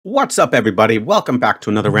What's up, everybody? Welcome back to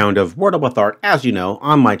another round of Wordle with Art. As you know,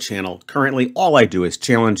 on my channel, currently all I do is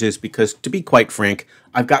challenges because, to be quite frank,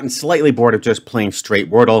 I've gotten slightly bored of just playing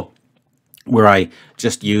straight Wordle, where I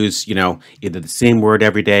just use, either the same word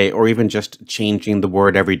every day or even just changing the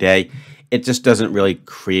word every day. It just doesn't really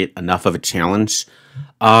create enough of a challenge.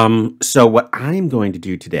 So what I'm going to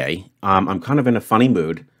do today, I'm kind of in a funny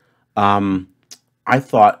mood. I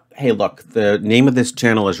thought, hey, look, the name of this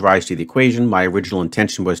channel is Rise to the Equation. My original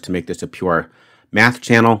intention was to make this a pure math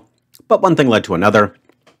channel, but one thing led to another.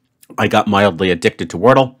 I got mildly addicted to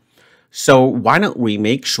Wordle. So why don't we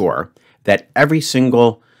make sure that every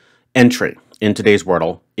single entry in today's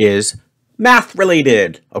Wordle is math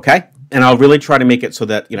related, okay? And I'll really try to make it so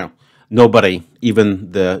that, nobody,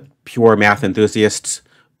 even the pure math enthusiasts,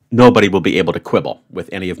 nobody will be able to quibble with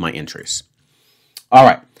any of my entries. All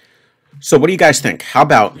right. So what do you guys think? How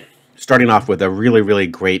about starting off with a really, really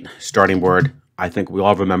great starting word? I think we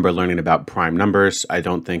all remember learning about prime numbers. I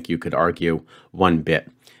don't think you could argue one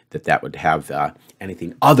bit that that would have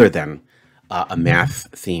anything other than a math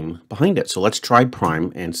theme behind it. So let's try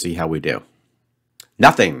prime and see how we do.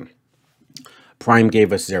 Nothing. Prime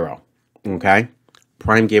gave us 0. Okay?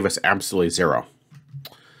 Prime gave us absolutely 0.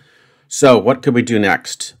 So what could we do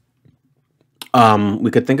next?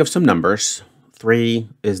 We could think of some numbers. 3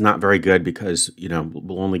 is not very good because,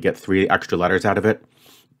 we'll only get 3 extra letters out of it.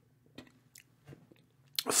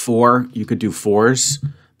 4, you could do 4s.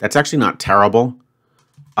 That's actually not terrible.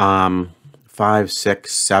 5,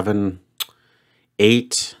 6, 7,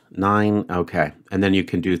 8, 9. Okay. And then you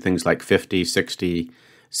can do things like 50, 60,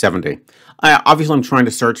 70. Obviously, I'm trying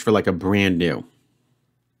to search for like a brand new.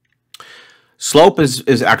 Slope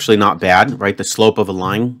is actually not bad, right? The slope of a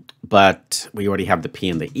line, but we already have the P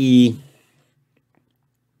and the E.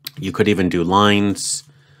 You could even do lines,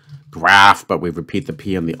 graph, but we repeat the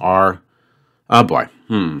P and the R. Oh boy.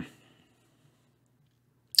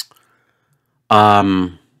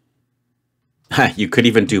 You could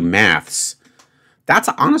even do maths. That's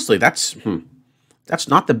honestly, that's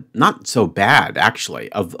not so bad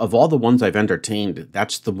actually. Of all the ones I've entertained,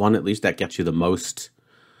 that's the one at least that gets you the most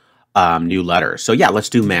new letters. So yeah, let's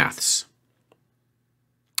do maths.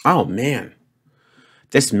 Oh man.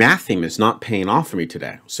 This math theme is not paying off for me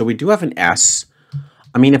today. So we do have an S.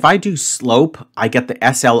 I mean, if I do slope, I get the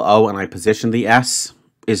SLO and I position the S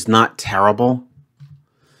is not terrible.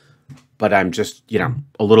 But I'm just, a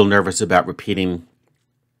little nervous about repeating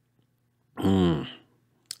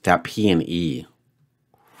that P and E.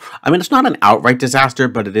 I mean, it's not an outright disaster,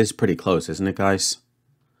 but it is pretty close, isn't it, guys?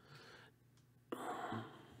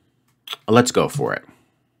 Let's go for it.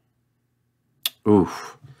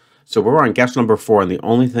 Oof. So we're on guess number 4, and the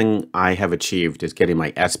only thing I have achieved is getting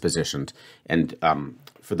my S positioned. And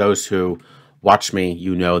for those who watch me,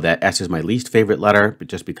 you know that S is my least favorite letter, but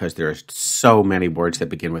just because there are so many words that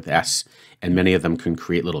begin with S, and many of them can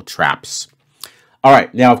create little traps. All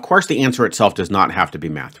right, now, of course, the answer itself does not have to be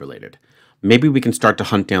math related. Maybe we can start to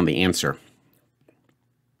hunt down the answer.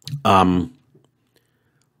 Uh-oh.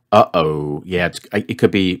 Yeah, it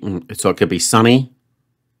could be, so it could be sunny.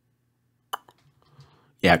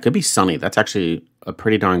 Yeah, it could be sunny. That's actually a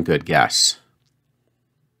pretty darn good guess.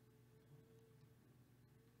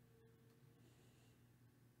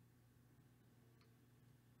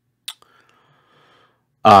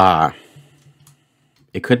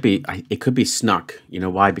 It could be snuck. You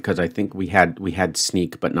know why? Because I think we had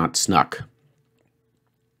sneak but not snuck.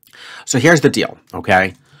 So here's the deal,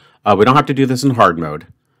 okay? We don't have to do this in hard mode.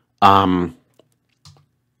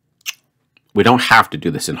 We don't have to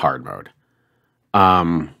do this in hard mode.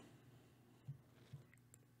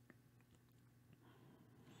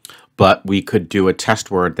 But we could do a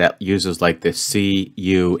test word that uses like the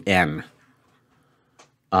C-U-N.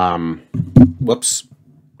 Whoops.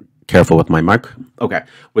 Careful with my mic. Okay.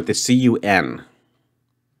 With the C-U-N.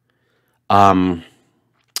 As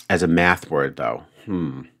a math word, though.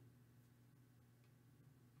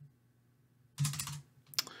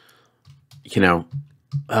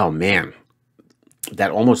 Oh man.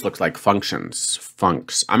 That almost looks like functions.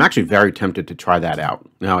 Funks. I'm actually very tempted to try that out.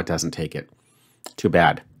 No, it doesn't take it. Too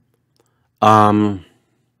bad. But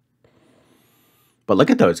look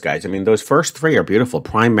at those guys. I mean, those first 3 are beautiful.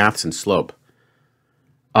 Prime, maths, and slope.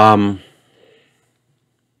 Could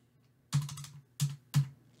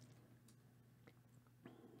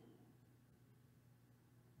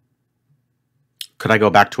I go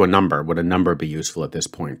back to a number? Would a number be useful at this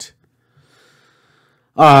point?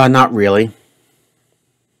 Not really.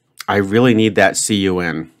 I really need that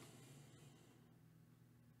C-U-N.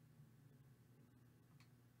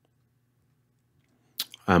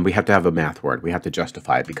 We have to have a math word. We have to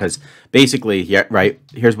justify it because basically, yeah, right,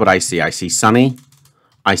 here's what I see. I see sunny.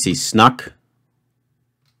 I see snuck.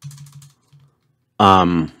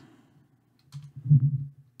 I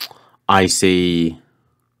see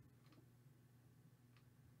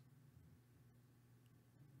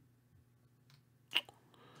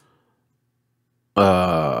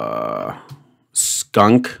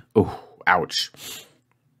skunk. Oh, ouch.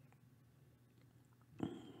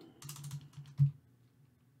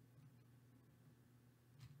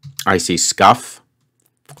 I see scuff.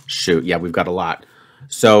 Shoot, yeah, we've got a lot.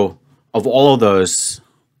 So of all of those,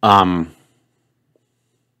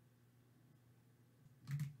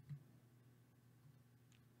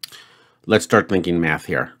 let's start thinking math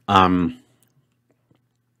here.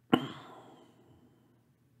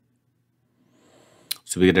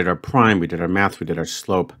 So we did our prime, we did our math, we did our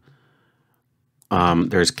slope.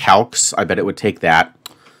 There's calcs. I bet it would take that.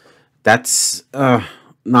 That's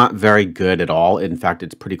not very good at all. In fact,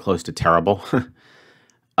 it's pretty close to terrible.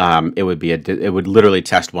 It would be it would literally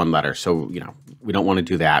test one letter. So, you know, we don't want to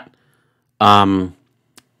do that.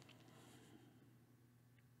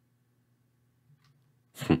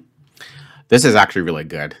 This is actually really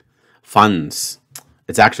good. Funds.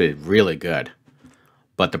 It's actually really good.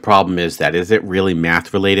 But the problem is it really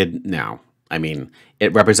math related? No. I mean,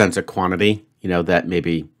 it represents a quantity, you know, that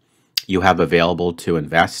maybe you have available to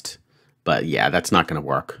invest. But yeah, that's not going to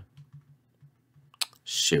work.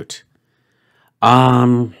 Shoot. We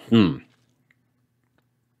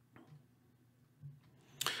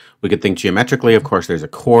could think geometrically. Of course, there's a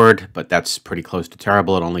chord, but that's pretty close to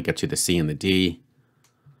terrible. It only gets you the C and the D.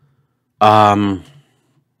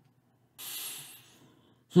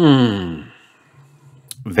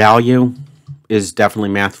 Value is definitely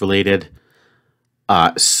math related.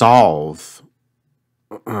 Solve.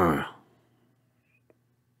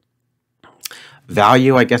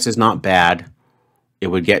 Value, I guess, is not bad. It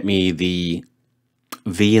would get me the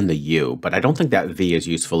V and the U, but I don't think that V is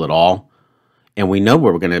useful at all. And we know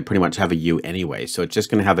we're going to pretty much have a U anyway, so it's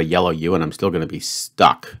just going to have a yellow U, and I'm still going to be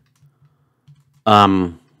stuck.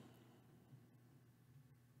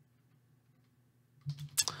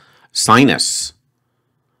 Sinus.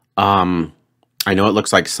 I know it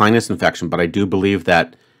looks like sinus infection, but I do believe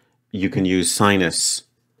that you can use sinus.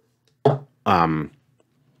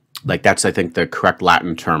 Like that's, I think, the correct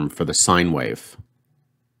Latin term for the sine wave.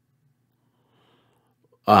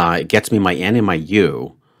 It gets me my N and my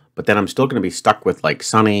U, but then I'm still going to be stuck with like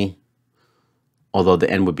sunny, although the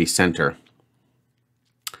N would be center.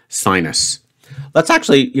 Sinus. Let's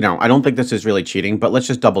actually, you know, I don't think this is really cheating, but let's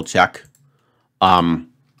just double check.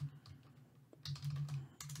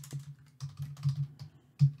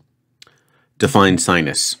 Define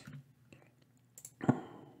sinus.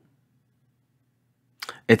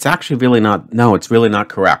 It's actually really not, no, it's really not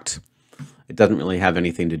correct. It doesn't really have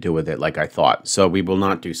anything to do with it like I thought. So we will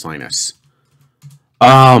not do sinus.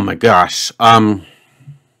 Oh my gosh. Oh,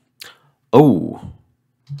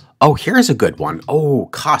 here's a good one. Oh,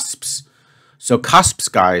 cusps. So cusps,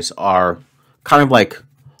 guys, are kind of like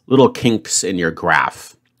little kinks in your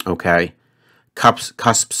graph, okay?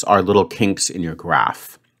 Cusps are little kinks in your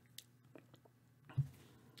graph.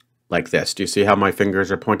 Like this. Do you see how my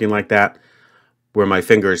fingers are pointing like that? Where my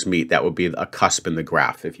fingers meet, that would be a cusp in the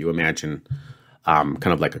graph, if you imagine kind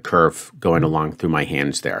of like a curve going along through my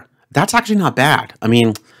hands there. That's actually not bad. I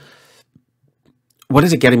mean, what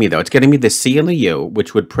is it getting me, though? It's getting me the C and the U,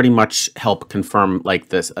 which would pretty much help confirm like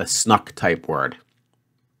this, a snuck type word.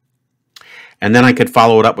 And then I could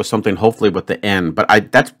follow it up with something, hopefully with the N.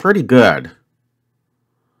 But that's pretty good.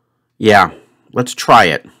 Yeah, let's try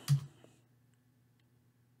it.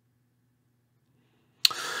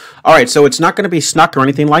 All right, so it's not going to be snuck or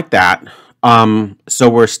anything like that. So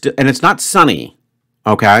we're still, and it's not sunny,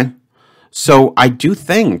 okay? So I do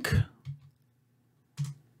think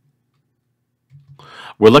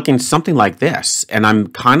we're looking something like this, and I'm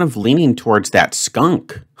kind of leaning towards that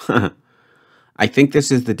skunk. I think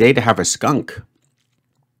this is the day to have a skunk.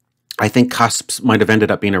 I think cusps might have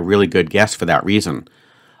ended up being a really good guess for that reason,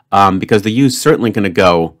 because the U's certainly going to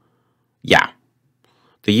go, yeah.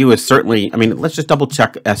 The U is certainly, I mean, let's just double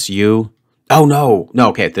check SU. Oh, no. No,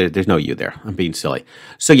 okay, there's no U there. I'm being silly.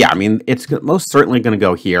 So, yeah, I mean, it's most certainly going to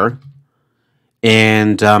go here.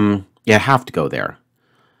 And, yeah, have to go there.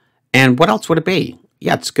 And what else would it be?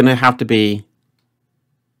 Yeah, it's going to have to be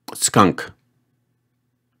skunk.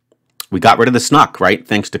 We got rid of the snuck, right?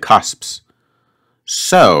 Thanks to cusps.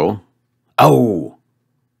 So, oh,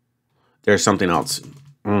 there's something else.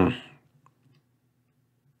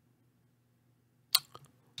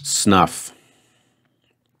 Snuff.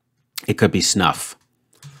 It could be snuff.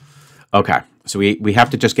 Okay. So we have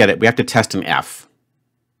to just get it. We have to test an F.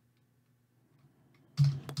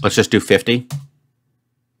 Let's just do 50.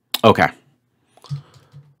 Okay.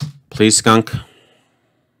 Please, skunk.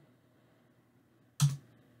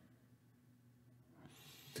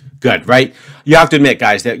 Good, right? You have to admit,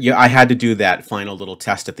 guys, that I had to do that final little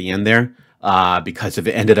test at the end there because if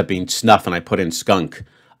it ended up being snuff and I put in skunk,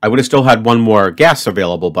 I would have still had one more guess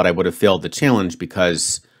available, but I would have failed the challenge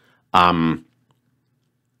because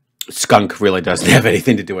skunk really doesn't have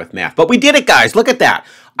anything to do with math. But we did it, guys. Look at that.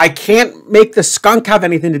 I can't make the skunk have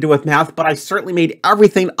anything to do with math, but I certainly made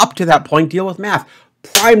everything up to that point deal with math.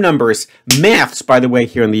 Prime numbers, maths, by the way,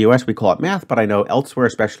 here in the US, we call it math, but I know elsewhere,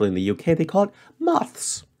 especially in the UK, they call it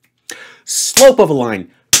moths. Slope of a line,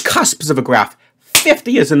 cusps of a graph,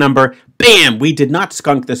 50 is a number. Bam! We did not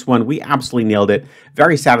skunk this one. We absolutely nailed it.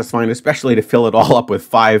 Very satisfying, especially to fill it all up with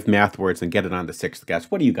 5 math words and get it on the 6th guess.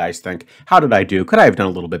 What do you guys think? How did I do? Could I have done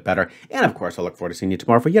a little bit better? And of course, I look forward to seeing you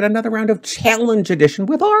tomorrow for yet another round of Challenge Edition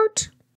with Art.